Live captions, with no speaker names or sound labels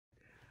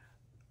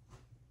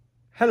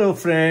Hello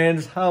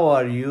friends, how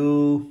are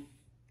you?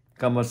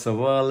 Kama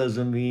sawal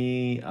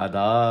azmi,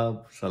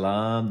 adab,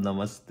 salam,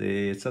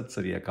 namaste, sat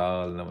sri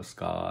akal,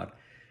 namaskar.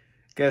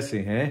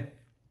 कैसे हैं?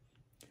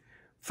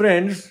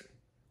 Friends,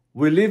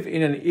 we live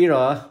in an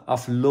era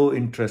of low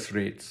interest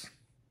rates.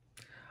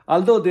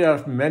 Although there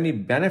are many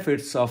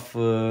benefits of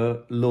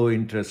low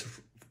interest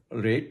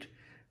rate,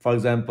 for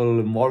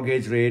example,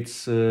 mortgage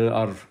rates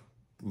are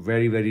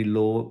very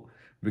low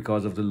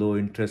because of the low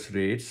interest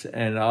rates,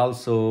 and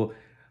also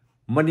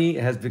money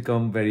has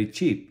become very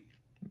cheap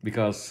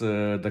because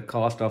the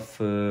cost of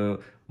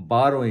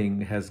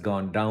borrowing has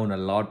gone down a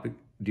lot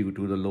due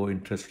to the low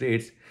interest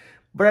rates.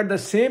 But at the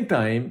same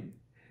time,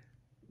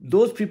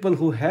 those people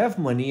who have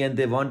money and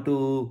they want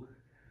to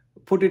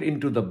put it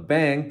into the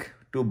bank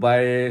to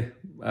buy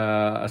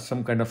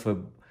some kind of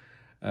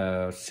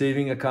a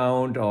saving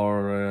account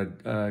or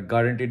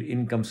guaranteed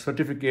income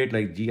certificate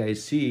like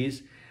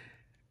GICs,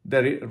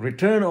 the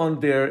return on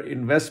their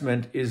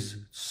investment is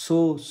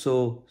so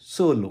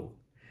low.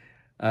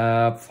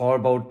 For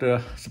about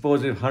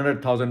suppose if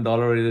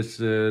 $100,000 is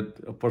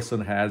a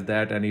person has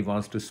that and he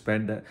wants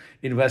to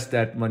invest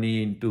that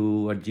money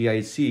into a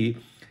GIC,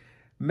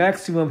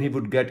 maximum he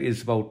would get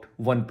is about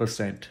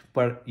 1%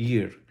 per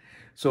year.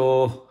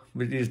 So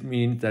which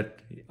means that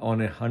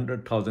on a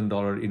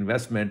 $100,000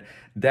 investment,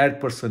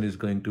 that person is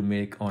going to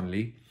make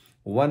only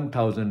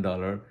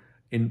 $1,000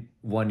 in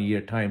 1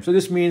 year time. So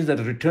this means that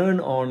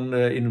return on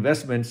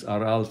investments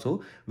are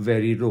also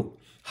very low.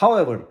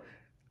 However,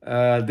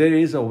 there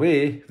is a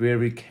way where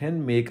we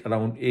can make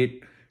around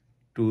 8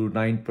 to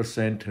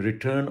 9%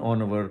 return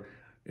on our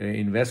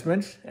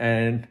investments,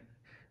 and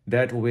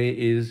that way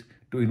is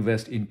to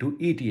invest into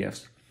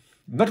ETFs.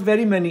 Not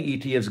very many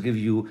ETFs give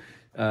you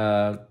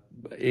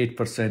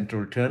 8%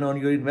 return on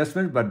your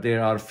investment, but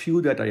there are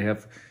few that I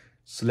have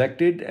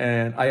selected,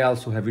 and I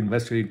also have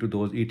invested into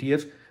those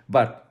ETFs.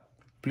 But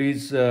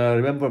please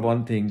remember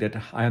one thing, that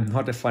I am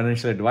not a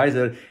financial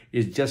advisor.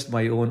 It's just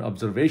my own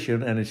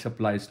observation and it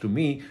applies to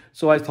me.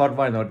 So I thought,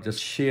 why not just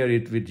share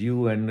it with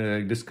you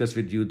and discuss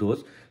with you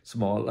those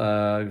small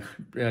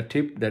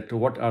tip that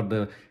what are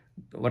the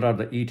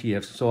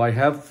ETFs. So I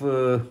have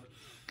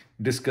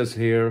discussed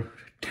here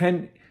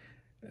 10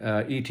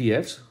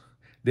 ETFs.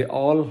 They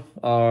all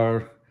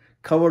are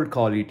covered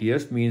call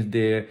ETFs, means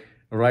they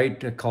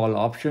write a call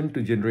option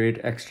to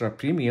generate extra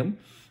premium,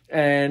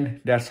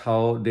 and that's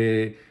how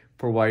they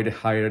provide a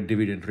higher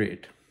dividend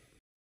rate.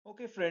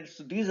 Okay, friends,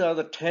 so these are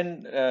the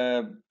 10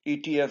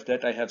 ETFs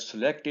that I have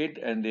selected,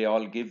 and they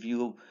all give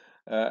you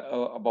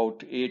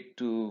about 7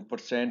 to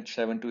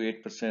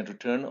 8%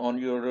 return on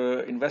your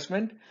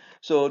investment.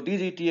 So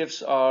these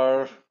ETFs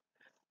are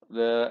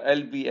the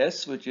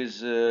LBS, which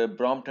is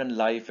Brompton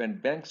Life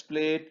and Banks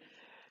Plate.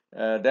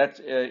 That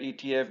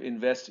ETF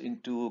invests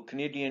into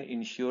Canadian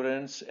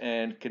insurance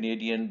and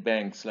Canadian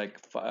banks,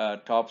 like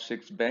top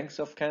 6 banks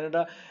of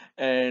Canada,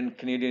 and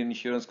Canadian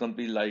insurance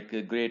companies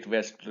like Great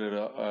West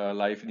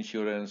Life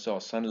Insurance or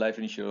Sun Life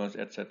Insurance,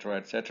 etc.,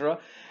 etc.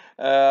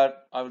 I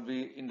will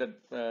be in the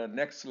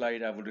next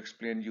slide. I will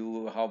explain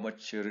you how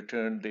much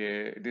return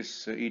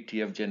this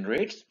ETF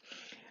generates.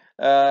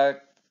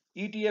 Another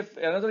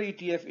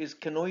ETF is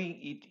Canoe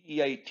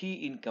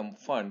EIT Income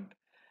Fund.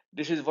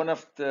 This is one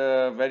of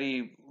the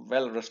very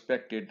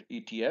well-respected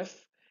ETF.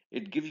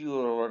 It gives you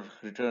a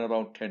return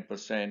around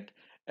 10%,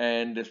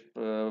 and this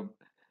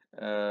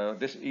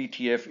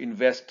ETF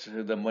invests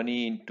the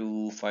money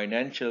into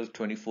financials,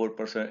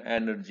 24%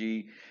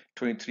 energy,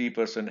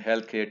 23%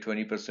 healthcare,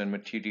 20%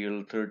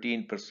 material,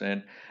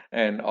 13%,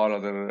 and all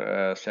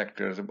other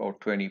sectors about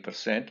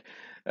 20%.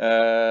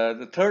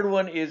 The third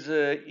one is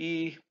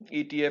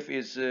ETF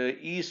is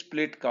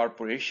E-Split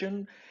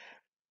Corporation.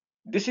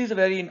 This is a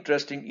very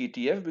interesting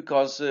ETF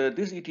because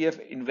this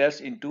ETF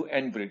invests into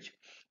Enbridge.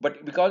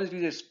 But because it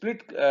is a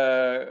split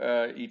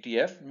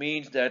ETF,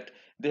 means that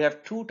they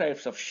have two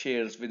types of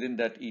shares within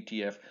that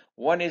ETF.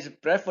 One is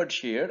preferred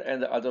share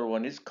and the other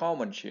one is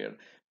common share.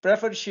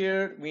 Preferred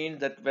share means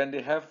that when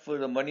they have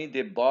the money,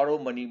 they borrow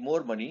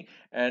more money,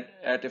 and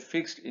at a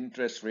fixed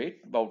interest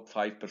rate, about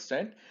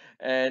 5%,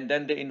 and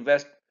then they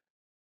invest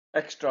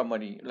extra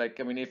money.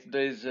 Like, I mean, if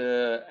there's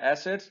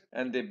assets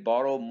and they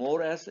borrow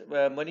more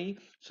money,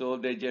 so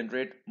they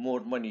generate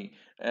more money,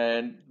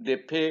 and they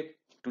pay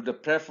to the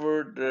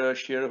preferred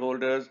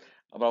shareholders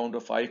around a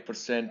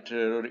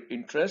 5%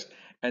 interest,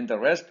 and the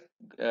rest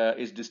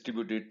is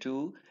distributed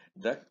to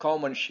the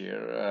common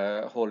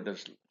share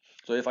holders.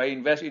 So if I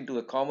invest into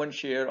a common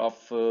share of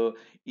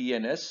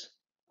ENS,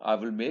 I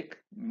will make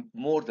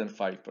more than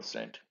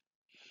 5%.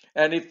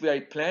 And if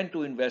I plan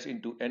to invest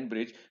into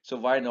Enbridge, so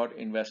why not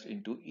invest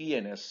into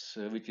ENS,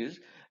 which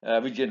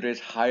generates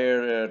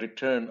higher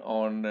return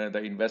on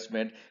the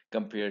investment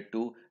compared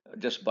to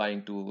just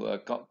buying to a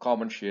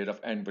common share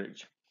of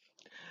Enbridge.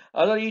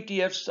 Other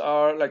ETFs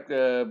are like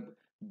BMO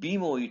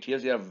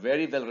ETFs. They are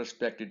very well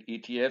respected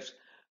ETFs.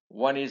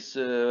 One is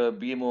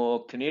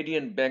BMO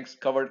Canadian Banks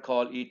Covered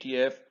Call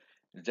ETF.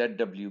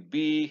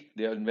 ZWB.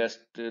 They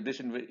invest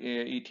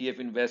ETF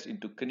invests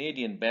into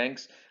Canadian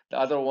banks. The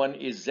other one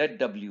is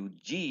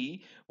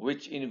ZWG,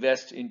 which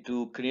invests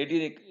into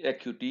Canadian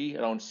equity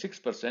around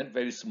 6%,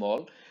 very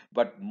small,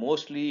 but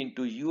mostly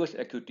into US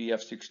equity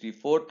of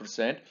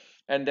 64%,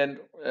 and then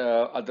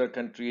other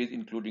countries,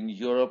 including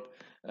Europe,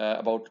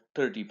 about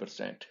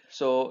 30%.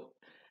 So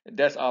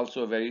that's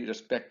also a very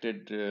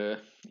respected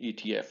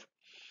ETF.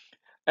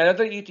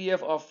 Another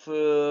ETF of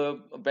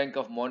Bank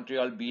of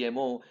Montreal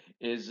BMO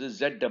is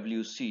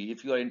ZWC.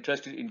 If you are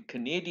interested in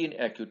Canadian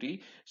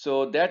equity,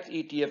 so that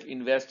ETF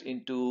invests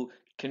into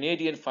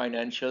Canadian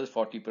financials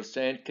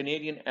 40%,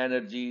 Canadian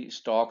energy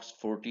stocks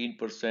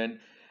 14%,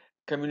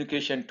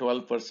 communication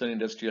 12%,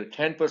 industrial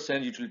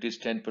 10%, utilities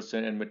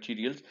 10%, and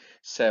materials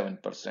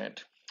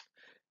 7%.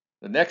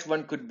 The next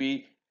one could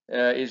be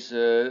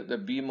the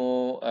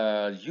BMO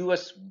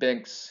US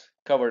Banks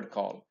covered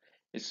call.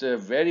 It's a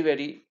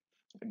very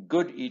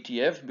good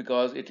ETF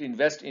because it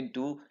invests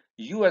into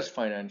US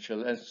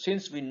financial, and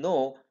since we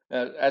know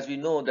as we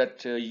know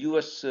that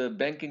US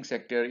banking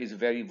sector is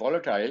very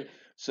volatile,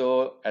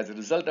 so as a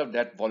result of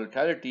that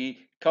volatility,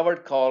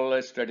 covered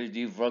call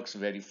strategy works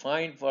very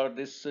fine for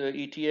this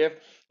ETF,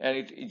 and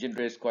it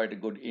generates quite a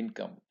good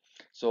income.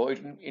 So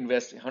it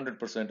invests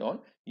 100% on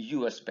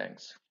US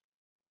banks.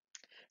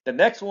 The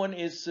next one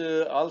is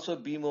also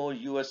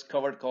BMO US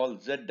covered call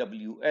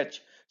ZWH.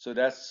 So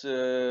that's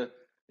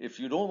if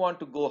you don't want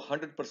to go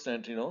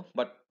 100%,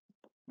 but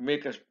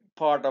make a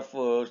part of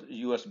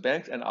US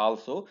banks and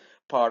also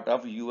part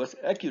of US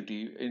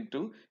equity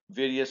into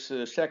various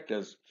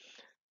sectors.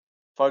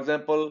 For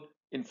example,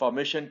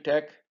 information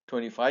tech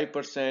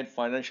 25%,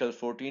 financial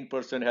 14%,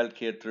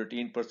 healthcare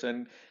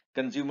 13%,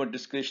 consumer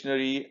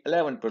discretionary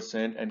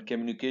 11%, and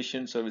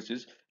communication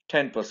services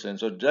 10%.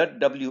 So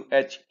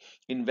ZWH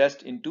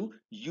invest into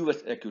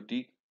US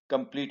equity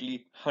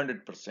completely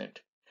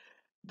 100%.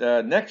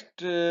 The next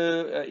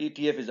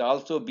ETF is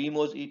also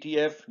BMO's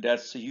ETF,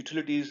 that's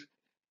utilities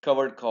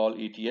covered call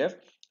ETF,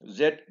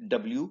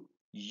 ZWU.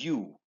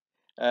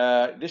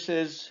 This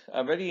is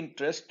a very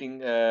interesting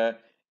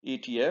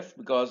ETF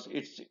because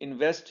it's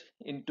invest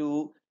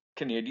into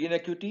Canadian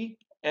equity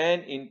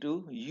and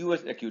into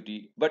US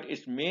equity, but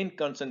its main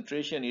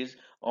concentration is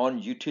on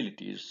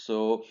utilities.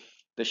 So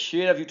the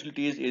share of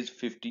utilities is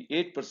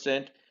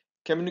 58%,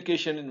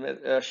 communication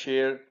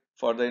share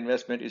for the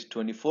investment is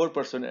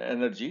 24%,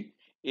 energy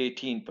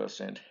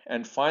 18%.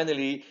 And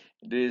finally,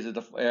 there is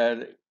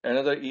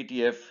another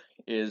ETF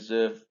is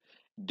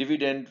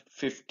Dividend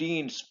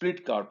 15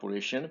 Split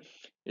Corporation.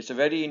 It's a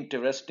very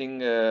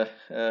interesting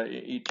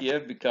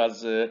ETF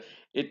because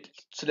it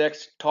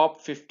selects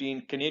top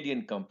 15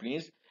 Canadian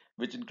companies,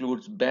 which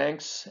includes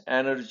banks,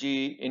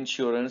 energy,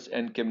 insurance,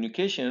 and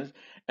communications.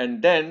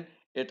 And then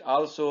it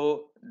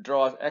also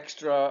draws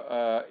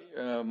extra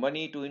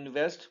money to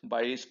invest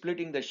by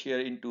splitting the share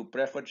into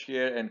preferred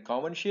share and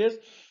common shares.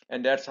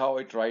 And that's how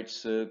it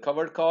writes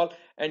covered call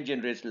and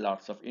generates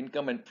lots of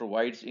income and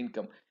provides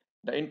income.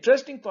 The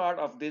interesting part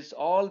of this,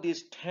 all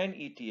these 10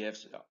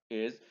 ETFs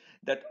is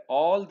that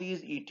all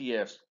these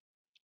ETFs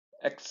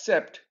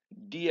except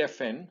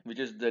DFN, which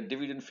is the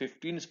Dividend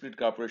 15 Split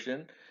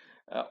Corporation,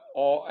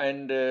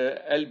 and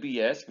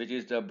LBS, which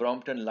is the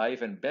Brompton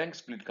Life and Bank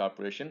Split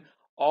Corporation,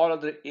 all of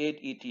the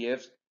 8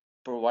 ETFs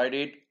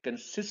provided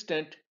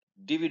consistent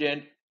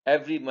dividend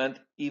every month,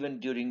 even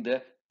during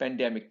the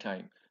pandemic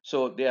time.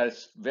 So they are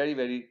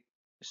very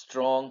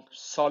strong,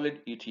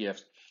 solid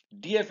ETFs.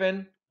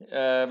 DFN,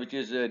 which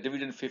is a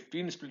Dividend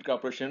 15 Split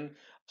Corporation,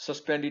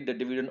 suspended the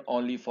dividend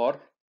only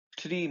for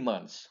 3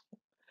 months,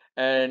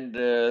 and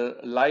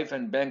Life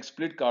and Bank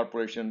Split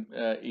Corporation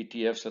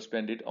ETF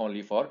suspended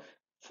only for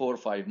 4 or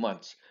 5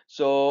 months.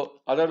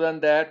 So other than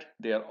that,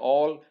 they are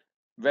all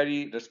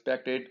very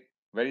respected,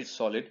 very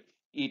solid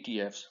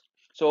ETFs.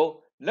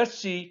 So let's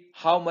see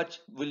how much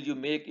will you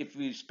make if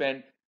we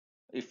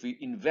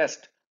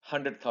invest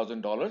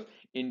 $100,000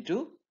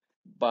 into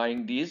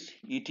buying these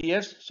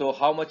ETFs. So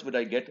how much would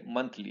I get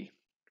monthly?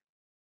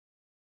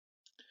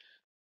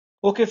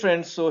 Okay,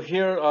 friends, so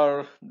here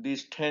are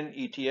these 10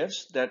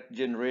 ETFs that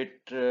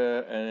generate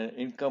an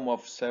income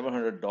of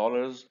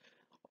 $700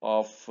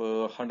 of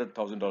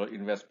 $100,000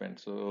 investment.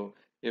 So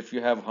if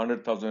you have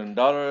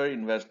 $100,000,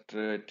 invest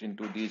it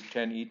into these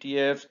 10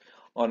 ETFs.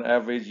 On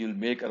average, you'll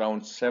make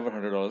around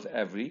 $700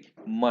 every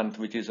month,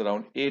 which is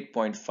around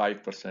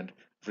 8.5%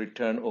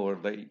 return over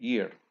the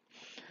year.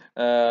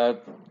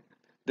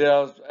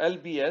 There's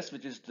LBS,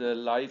 which is the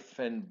Life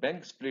and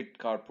Bank Split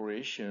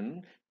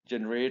Corporation,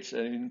 generates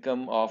an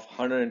income of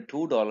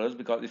 $102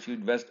 because if you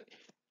invest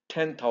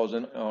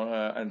 10,000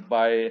 and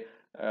buy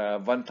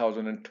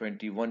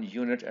 1,021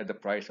 units at the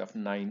price of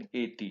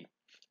 $9.80.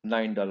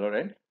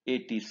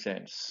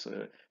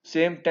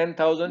 Same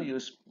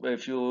 10,000,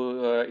 if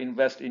you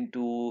invest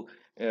into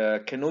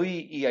Canoe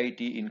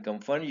EIT income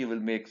fund, you will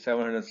make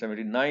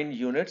 779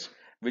 units,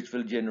 which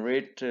will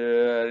generate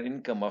an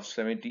income of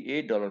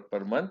 $78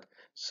 per month.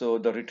 So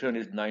the return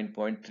is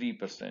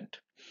 9.3%.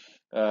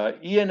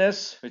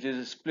 ENS, which is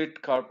a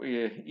split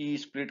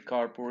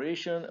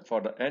corporation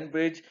for the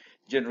Enbridge,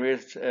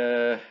 generates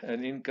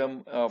an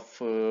income of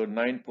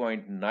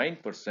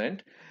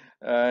 9.9%,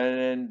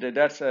 and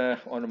that's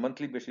on a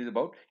monthly basis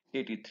about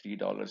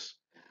 $83.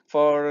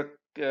 For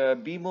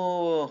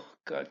BMO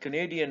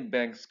Canadian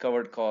Banks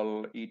Covered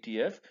Call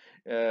ETF,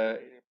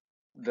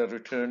 the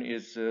return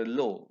is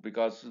low,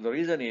 because the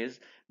reason is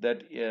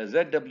that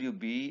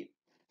ZWB,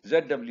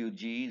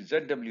 ZWG,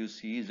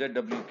 ZWC,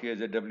 ZWK,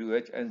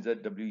 ZWH, and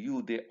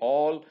ZWU, they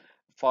all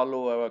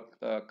follow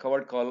a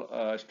covered call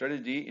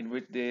strategy in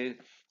which they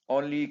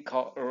only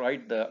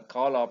write the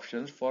call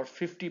options for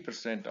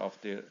 50% of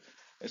their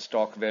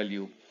stock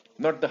value,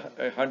 not the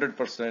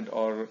 100%.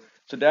 Or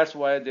so that's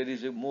why there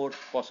is a more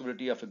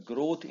possibility of a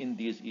growth in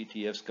these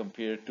ETFs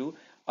compared to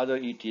other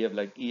ETF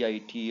like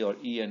EIT or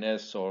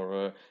ENS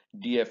or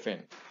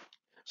DFN.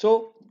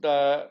 So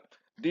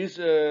this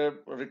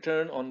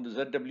return on the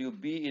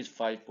ZWB is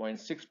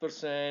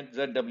 5.6%.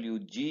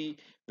 ZWG,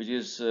 which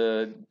is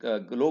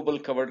global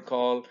covered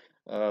call,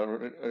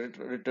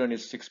 return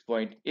is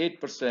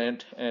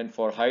 6.8%, and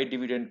for high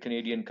dividend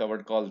Canadian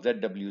covered call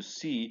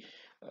ZWC,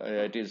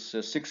 it is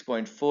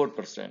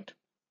 6.4%.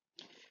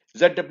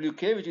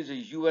 ZWK, which is a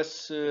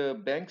US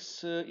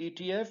banks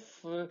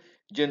ETF,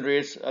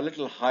 generates a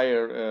little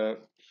higher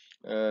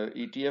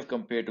ETF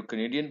compared to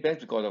Canadian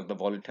banks because of the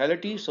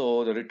volatility.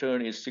 So the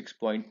return is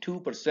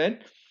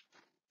 6.2%.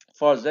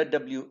 For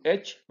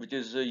ZWH, which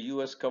is a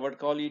US covered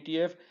call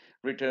ETF,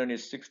 return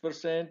is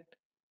 6%.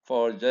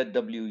 For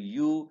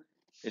ZWU,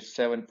 it's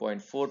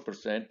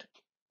 7.4%.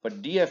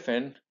 But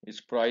DFN,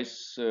 its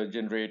price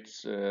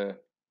generates around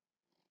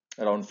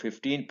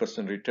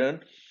 15%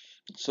 return.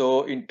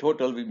 So in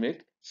total, we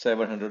make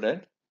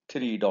 $703.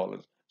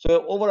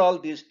 So overall,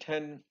 these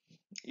 10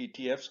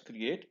 ETFs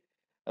create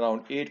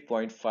around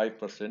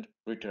 8.5%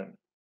 return.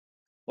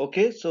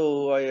 Okay,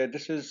 so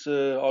this is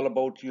all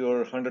about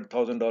your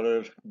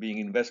 $100,000 being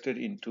invested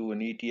into an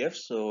ETF.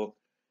 So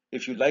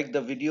if you like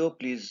the video,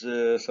 please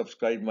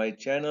subscribe my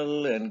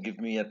channel and give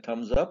me a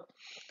thumbs up.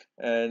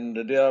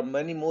 And there are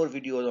many more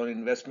videos on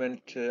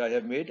investment I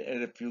have made.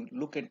 And if you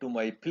look into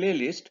my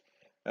playlist,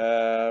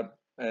 uh,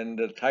 and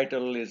the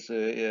title is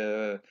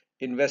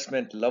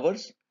Investment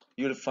Lovers,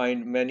 you'll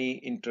find many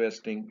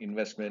interesting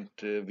investment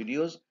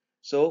videos.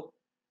 So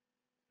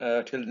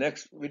till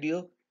next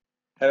video,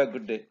 have a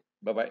good day.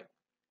 Bye bye.